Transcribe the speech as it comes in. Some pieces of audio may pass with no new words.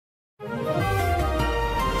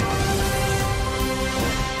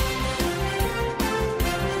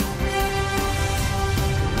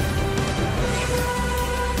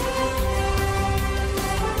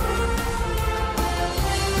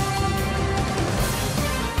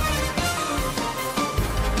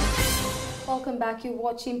back. You're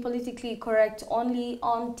watching Politically Correct only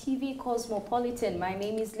on TV Cosmopolitan. My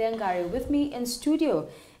name is Leangari. With me in studio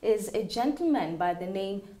is a gentleman by the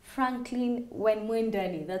name Franklin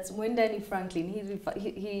Mwendani. That's Mwendani Franklin.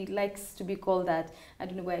 He likes to be called that. I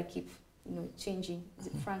don't know why I keep changing. Is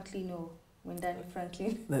it Franklin or Mwendani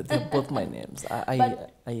Franklin? They're both my names. I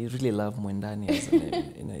really love Mwendani as a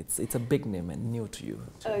name. It's a big name and new to you.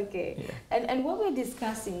 Okay. Yeah. And what we're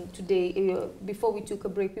discussing today, before we took a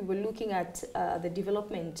break, we were looking at the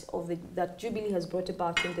development of that Jubilee has brought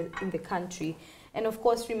about in the country. And of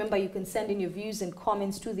course, remember, you can send in your views and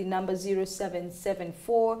comments to the number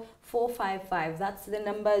 0774 455. That's the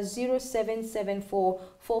number 0774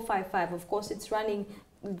 455. Of course, it's running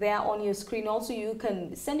there on your screen. Also, you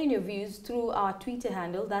can send in your views through our Twitter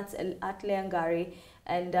handle, that's at Leangari,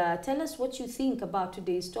 and tell us what you think about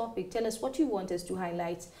today's topic. Tell us what you want us to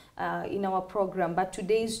highlight in our program. But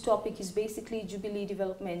today's topic is basically Jubilee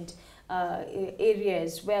development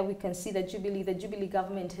areas where we can see that the Jubilee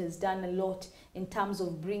government has done a lot in terms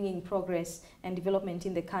of bringing progress and development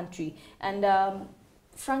in the country. And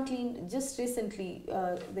Franklin, just recently,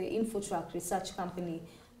 the InfoTrack research company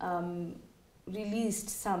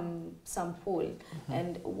released some poll,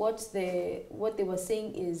 and what they were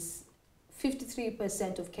saying is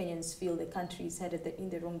 53% of Kenyans feel the country is headed in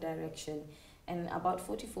the wrong direction, and about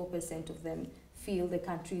 44% of them feel the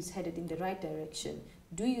country is headed in the right direction.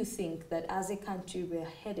 Do you think that as a country we're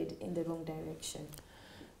headed in the wrong direction?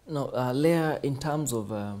 No, Leah, in terms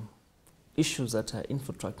of issues that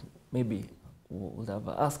InfoTrack maybe would have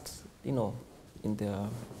asked, in their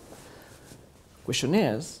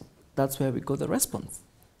questionnaires, that's where we got the response.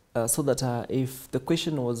 So that if the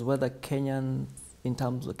question was whether Kenya in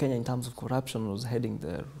terms of corruption was heading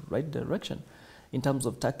the right direction, in terms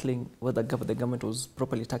of tackling whether the government was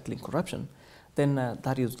properly tackling corruption, then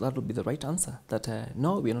that would be the right answer. That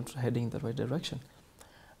no, we are not heading in the right direction.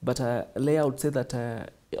 But Leah would say that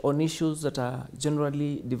on issues that are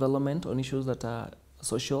generally development, on issues that are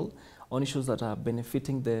social, on issues that are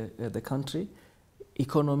benefiting the country,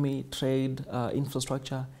 economy, trade,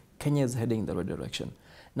 infrastructure, Kenya is heading in the right direction.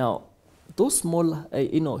 Now, those small,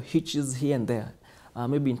 hitches here and there,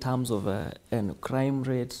 maybe in terms of crime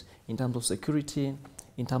rate, in terms of security,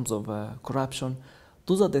 in terms of corruption,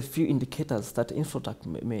 those are the few indicators that InfoTrack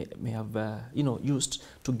may have, used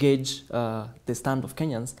to gauge the stand of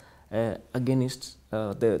Kenyans against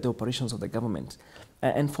the operations of the government.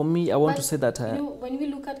 And for me, I want to say that when we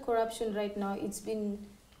look at corruption right now, it's been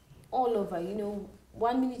all over.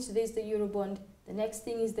 1 minute there's the Eurobond. The next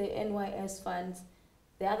thing is the NYS funds.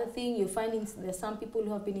 The other thing, you're finding there's some people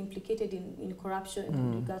who have been implicated in corruption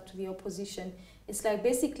in regard to the opposition. It's like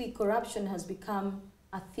basically corruption has become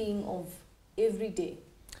a thing of every day.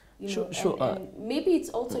 And maybe it's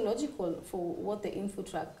also logical for what the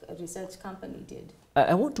InfoTrack research company did.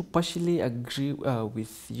 I want to partially agree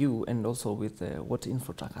with you and also with what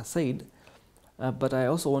InfoTrack has said. But I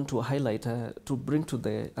also want to highlight, to bring to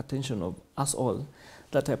the attention of us all,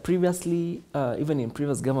 that previously, even in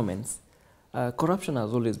previous governments, corruption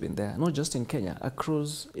has always been there, not just in Kenya,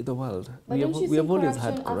 across the world. But we have always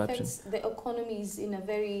had corruption. Affects the economies in a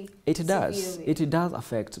very severe way. It does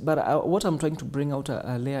affect. But what I'm trying to bring out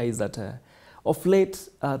earlier is that of late,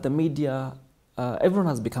 the media, everyone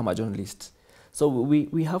has become a journalist. So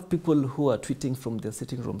we have people who are tweeting from their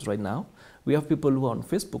sitting rooms right now. We have people who are on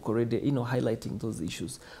Facebook already, highlighting those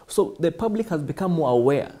issues. So the public has become more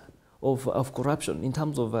aware of corruption in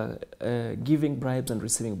terms of giving bribes and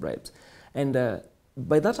receiving bribes. And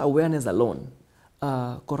by that awareness alone,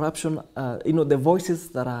 corruption, the voices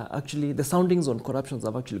that are actually, the soundings on corruptions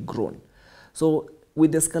have actually grown. So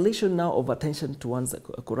with the escalation now of attention towards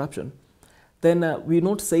corruption, then we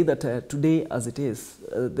not say that today as it is,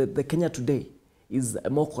 the Kenya today is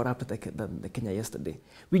more corrupt than the Kenya yesterday.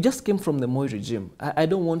 We just came from the Moi regime. I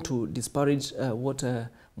don't want to disparage what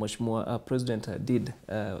much more President did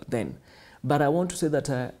then. But I want to say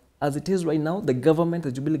that as it is right now, the government,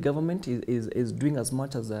 the Jubilee government is doing as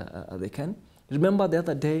much as they can. Remember the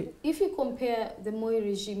other day... If you compare the Moi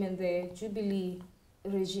regime and the Jubilee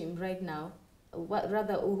regime right now,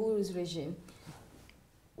 rather Uhuru's regime,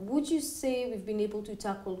 would you say we've been able to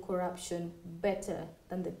tackle corruption better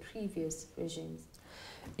than the previous regimes?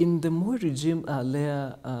 In the Moi regime,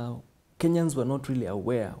 Kenyans were not really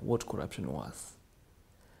aware what corruption was.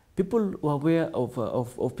 People were aware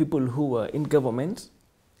of people who were in government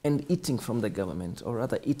and eating from the government, or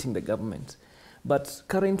rather eating the government. But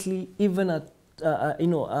currently, even at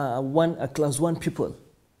class 1 people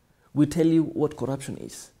will tell you what corruption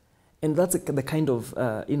is. And that's the kind of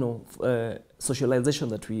socialization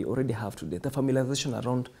that we already have today, the familiarization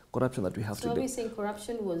around corruption that we have today. So are we saying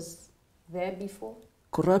corruption was there before?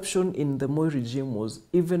 Corruption in the Moi regime was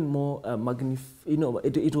even more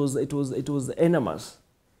it was enormous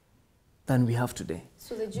than we have today.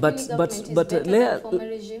 So the Jubilee government is better than the former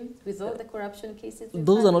regime with all the corruption cases?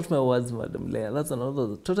 Those are not my words, Madam Leah. That's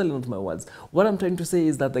totally not my words. What I'm trying to say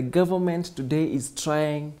is that the government today is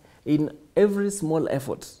trying in every small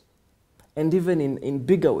effort and even in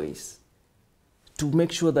bigger ways to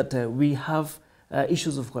make sure that we have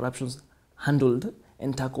issues of corruption handled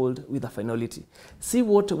and tackled with a finality. See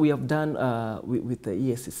what we have done with the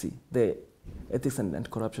EACC, the Ethics and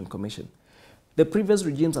Corruption Commission. The previous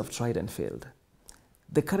regimes have tried and failed.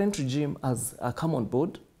 The current regime has come on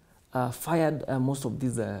board, fired most of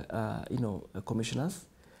these commissioners,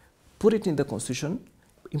 put it in the constitution,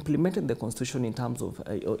 implemented the constitution in terms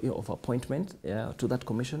of appointment to that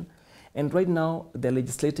commission, and right now they're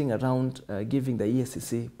legislating around giving the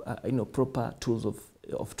EACC proper tools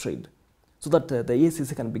of trade, so that the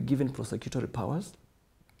EACC can be given prosecutory powers.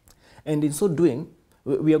 And in so doing,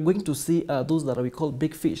 we are going to see those that we call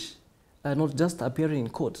big fish, not just appearing in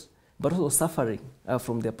court, but also suffering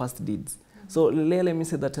from their past deeds. Mm-hmm. So let me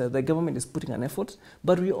say that the government is putting an effort,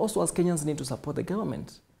 but we also as Kenyans need to support the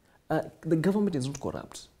government. The government is not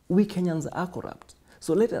corrupt. We Kenyans are corrupt.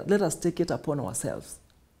 So let us take it upon ourselves.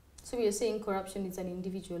 So you're saying corruption is an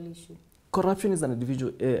individual issue? Corruption is an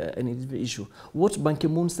individual issue. What Ban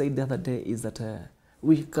Ki-moon said the other day is that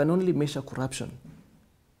we can only measure corruption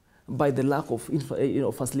by the lack of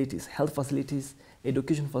facilities, health facilities,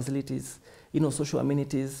 education facilities, social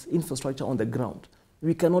amenities, infrastructure on the ground.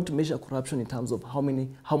 We cannot measure corruption in terms of how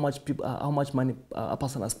much money a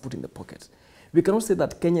person has put in the pocket. We cannot say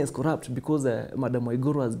that Kenya is corrupt because Madam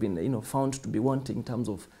Waiguru has been found to be wanting in terms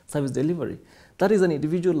of service delivery. That is an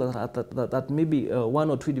individual that maybe one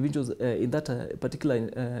or two individuals in that particular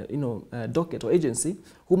docket or agency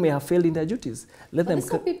who may have failed in their duties. Let them.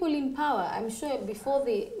 Some people in power, I'm sure, before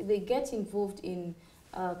they get involved in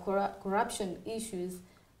corruption issues,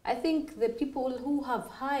 I think the people who have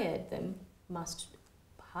hired them must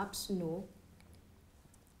perhaps know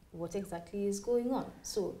what exactly is going on.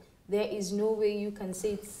 So there is no way you can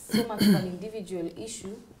say it's so much of an individual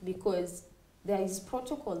issue because there is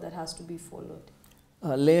protocol that has to be followed.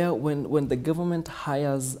 Leah, when the government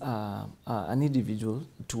hires an individual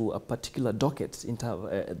to a particular docket,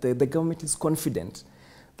 the government is confident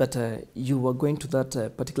that you are going to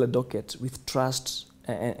that particular docket with trust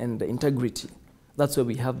and integrity. That's why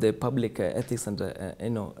we have the Public Ethics and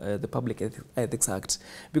the Public Ethics Act,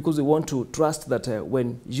 because we want to trust that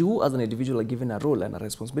when you as an individual are given a role and a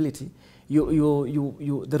responsibility,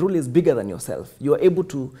 the role is bigger than yourself. You are able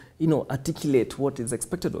to articulate what is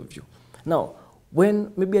expected of you. Now,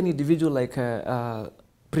 when maybe an individual like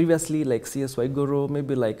previously like C.S. Waiguru,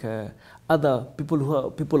 maybe like other people who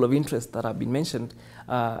are people of interest that have been mentioned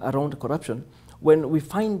around corruption, when we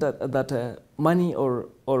find that money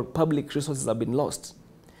or public resources have been lost,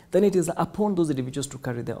 then it is upon those individuals to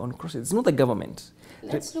carry their own crosses. It's not the government.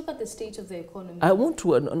 Let's look at the state of the economy. I want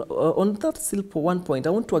to, on that still for one point, I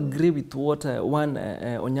want to agree with what one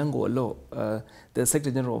Onyango Olo, the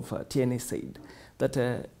Secretary General of TNA said,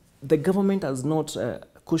 that the government has not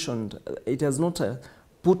cushioned, it has not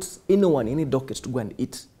put anyone in a docket to go and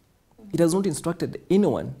eat. It has not instructed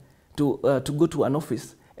anyone to go to an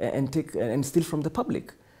office and take and steal from the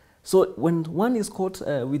public. So when one is caught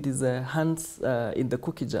with his hands in the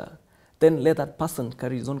cookie jar, then let that person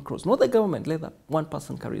carry his own cross. Not the government, let that one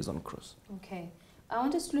person carry his own cross. Okay. I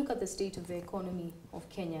want us to look at the state of the economy of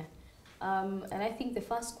Kenya. And I think the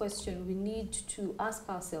first question we need to ask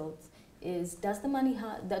ourselves is, does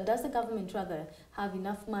the government rather have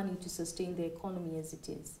enough money to sustain the economy as it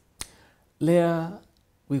is? Leah,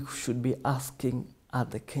 we should be asking, are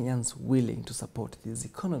the Kenyans willing to support this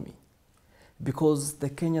economy? Because the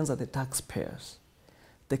Kenyans are the taxpayers.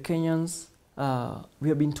 The Kenyans, we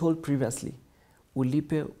have been told previously,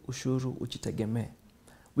 ulipe ushuru uchitegeme.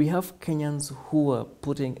 We have Kenyans who are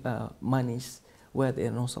putting monies where they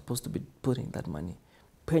are not supposed to be putting that money.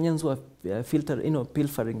 Kenyans who are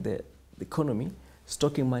pilfering the economy,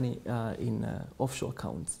 stocking money in offshore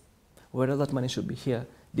accounts, whereas that money should be here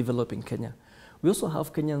developing Kenya. We also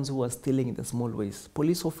have Kenyans who are stealing in the small ways.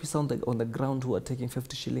 Police officers on the ground who are taking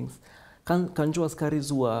 50 shillings. Kanjo askaris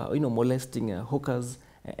who are molesting hawkers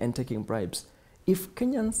and taking bribes. If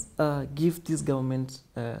Kenyans give this government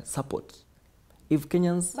support, if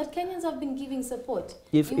Kenyans... But Kenyans have been giving support.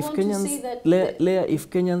 If Kenyans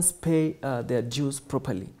pay their dues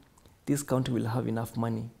properly, this country will have enough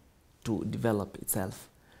money to develop itself.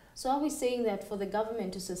 So are we saying that for the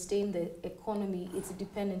government to sustain the economy, it's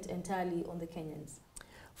dependent entirely on the Kenyans?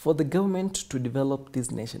 For the government to develop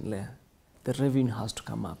this nation, the revenue has to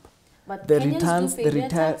come up. But the Kenyans do pay their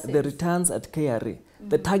taxes. the returns at KRA,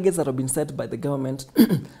 the targets that have been set by the government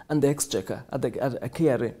and the exchequer at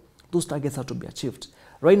KRA, those targets have to be achieved.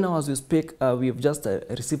 Right now, as we speak, we have just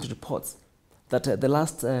received reports that the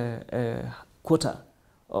last quarter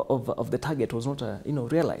of the target was not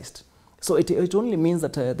realized. So it only means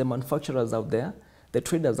that the manufacturers out there, the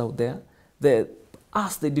traders out there,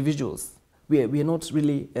 us, the individuals, we are not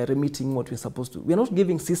really remitting what we're supposed to. We are not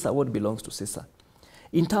giving CISA what belongs to CISA.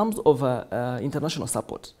 In terms of international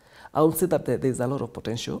support, I would say that there's a lot of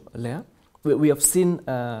potential there. We have seen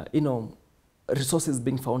resources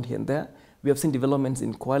being found here and there. We have seen developments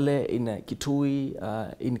in Kwale, in Kitui,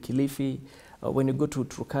 in Kilifi. When you go to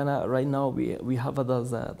Turkana, right now we have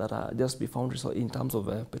others that are just be found in terms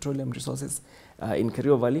of petroleum resources in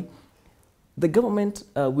Kerio Valley. The government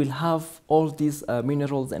will have all these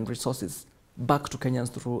minerals and resources back to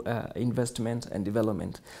Kenyans through investment and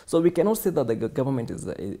development. So we cannot say that the government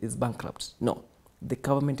is bankrupt. No, the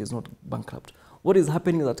government is not bankrupt. What is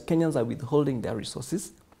happening is that Kenyans are withholding their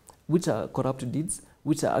resources, which are corrupt deeds,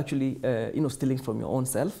 which are actually stealing from your own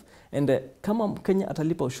self. And kama Kenya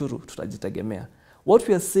atalipa ushuru, tutajitegemea. What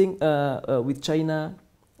we are seeing with China,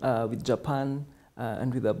 with Japan,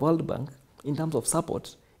 and with the World Bank in terms of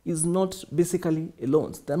support is not basically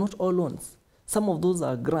loans. They're not all loans. Some of those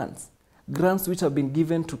are grants which have been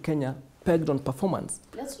given to Kenya pegged on performance.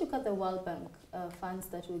 Let's look at the World Bank funds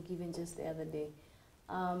that were given just the other day.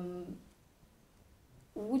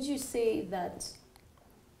 Would you say that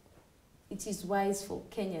it is wise for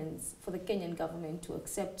Kenyans, for the Kenyan government to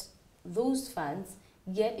accept those funds,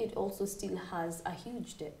 yet it also still has a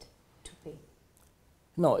huge debt to pay?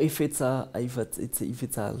 No, if these are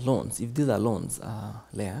loans,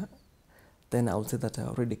 Leah, then I would say that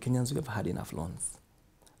already Kenyans we have had enough loans.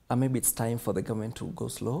 Maybe it's time for the government to go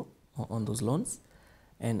slow on those loans,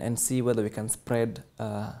 and see whether we can spread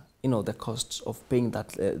the cost of paying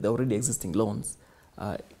the already existing loans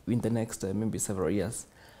in the next maybe several years.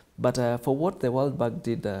 But for what the World Bank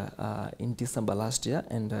did in December last year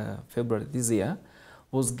and February this year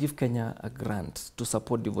was give Kenya a grant to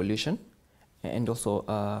support devolution and also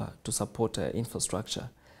to support infrastructure.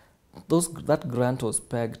 That grant was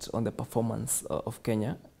pegged on the performance of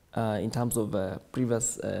Kenya in terms of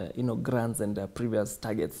previous grants and previous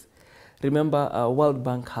targets. Remember, World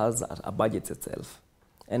Bank has a budget itself,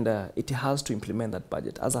 and it has to implement that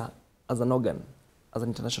budget as an organ, as an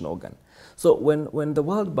international organ. So when the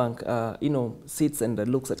World Bank sits and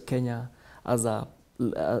looks at Kenya as a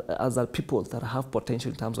people that have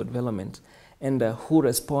potential in terms of development and who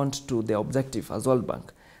respond to their objective as World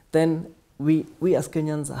Bank, then we as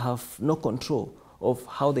Kenyans have no control of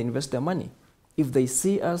how they invest their money. If they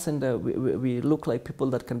see us and we look like people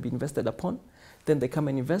that can be invested upon, then they come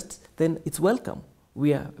and invest, then it's welcome.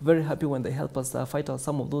 We are very happy when they help us fight out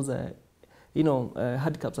some of those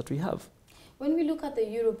handicaps that we have. When we look at the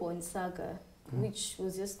Eurobond saga, which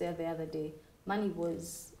was just there the other day, money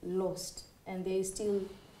was lost, and there is still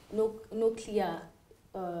no clear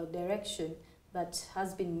direction that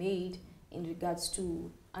has been made in regards to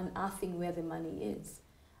unearthing where the money is.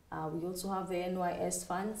 We also have the NYS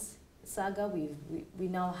funds saga. We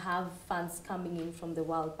now have funds coming in from the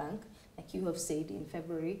World Bank, like you have said, in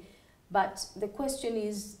February. But the question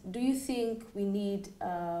is, do you think we need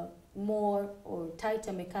more or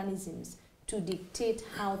tighter mechanisms to dictate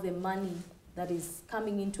how the money that is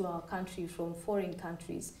coming into our country from foreign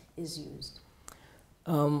countries is used?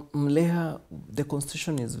 Mleha, the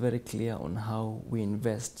Constitution is very clear on how we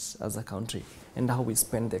invest as a country and how we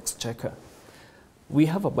spend the exchequer. We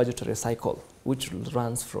have a budgetary cycle which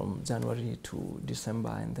runs from January to December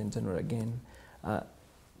and then January again.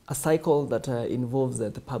 A cycle that involves the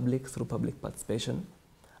public through public participation,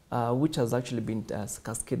 which has actually been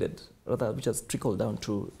cascaded, rather which has trickled down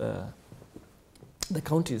to the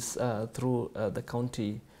counties through the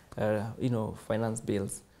county finance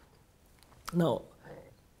bills. Now,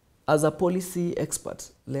 as a policy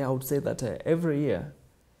expert, I would say that every year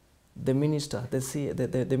the minister, the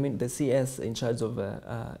CS in charge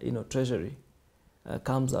of Treasury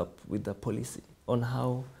comes up with a policy on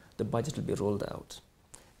how the budget will be rolled out.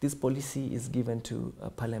 This policy is given to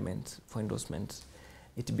Parliament for endorsement.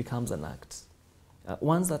 It becomes an act.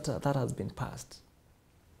 Once that has been passed,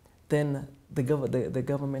 then the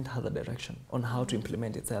government has a direction on how to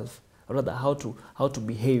implement itself, or rather how to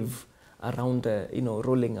behave around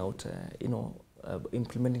rolling out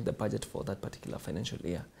implementing the budget for that particular financial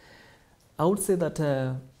year. I would say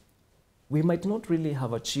that we might not really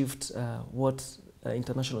have achieved what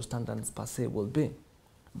international standards per se will be,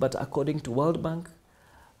 but according to World Bank,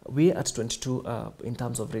 we're at 22 in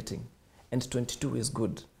terms of rating, and 22 is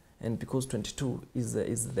good. and because 22 is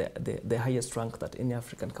the highest rank that any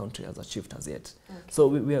African country has achieved as yet. Okay. So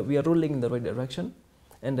we are rolling in the right direction,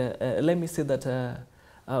 and let me say that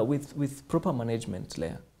with proper management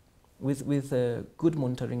layer, with good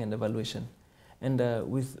monitoring and evaluation, and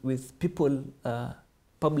with people,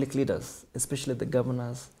 public leaders, especially the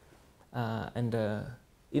governors, and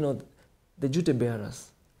the duty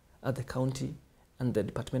bearers at the county and the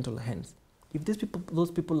departmental hands. If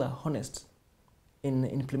those people are honest in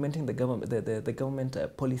implementing the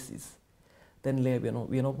government policies, then we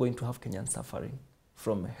are not going to have Kenyans suffering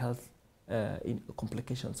from health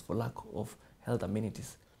complications for lack of health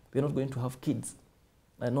amenities. We are not going to have kids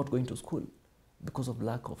not going to school because of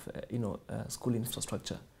lack of school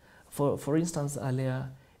infrastructure. For instance, earlier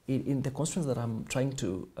in the constraints that I'm trying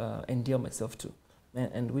to endear myself to,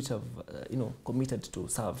 and which I've committed to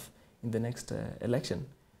serve in the next election,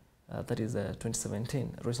 that is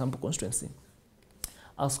 2017 Roysambu constituency.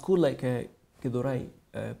 A school like Githurai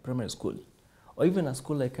Primary School, or even a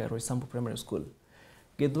school like Roysambu Primary School,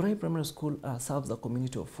 Githurai Primary School serves a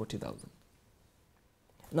community of 40,000.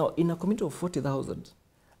 Now, in a community of 40,000,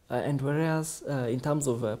 and whereas in terms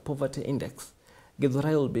of poverty index,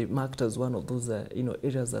 Githurai will be marked as one of those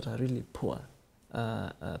areas that are really poor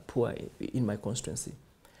in my constituency,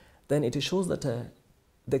 then it shows that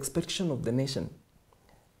the expectation of the nation,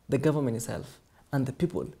 the government itself, and the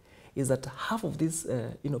people is that half of these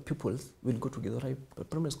pupils will go to Githurai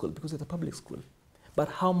Primary School because it's a public school. But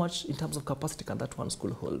how much in terms of capacity can that one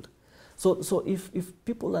school hold? So if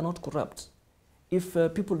people are not corrupt, if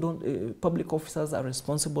people don't, public officers are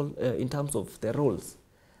responsible in terms of their roles,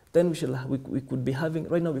 then we could be having,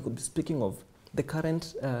 right now we could be speaking of the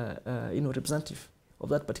current representative of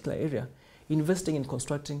that particular area investing in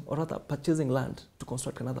constructing, or rather purchasing land to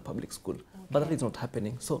construct another public school. Okay. But that is not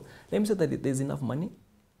happening. So let me say that there's enough money.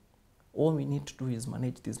 All we need to do is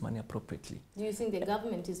manage this money appropriately. Do you think the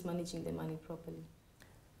government is managing the money properly?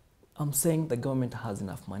 I'm saying the government has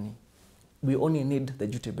enough money. We only need the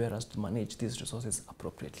duty bearers to manage these resources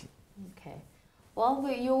appropriately. Okay. Well,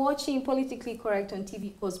 you're watching Politically Correct on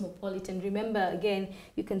TV Cosmopolitan. Remember, again,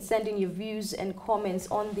 you can send in your views and comments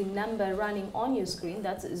on the number running on your screen.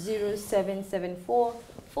 That's 0774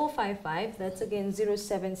 455. That's again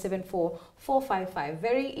 0774 455.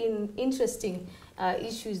 Very interesting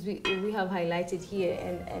issues we have highlighted here,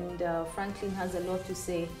 and Franklin has a lot to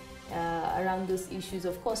say around those issues.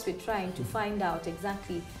 Of course, we're trying to find out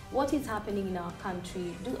exactly what is happening in our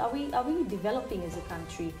country. Are we developing as a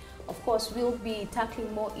country? Of course, we'll be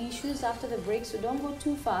tackling more issues after the break, so don't go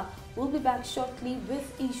too far. We'll be back shortly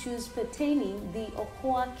with issues pertaining the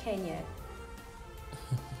Okoa Kenya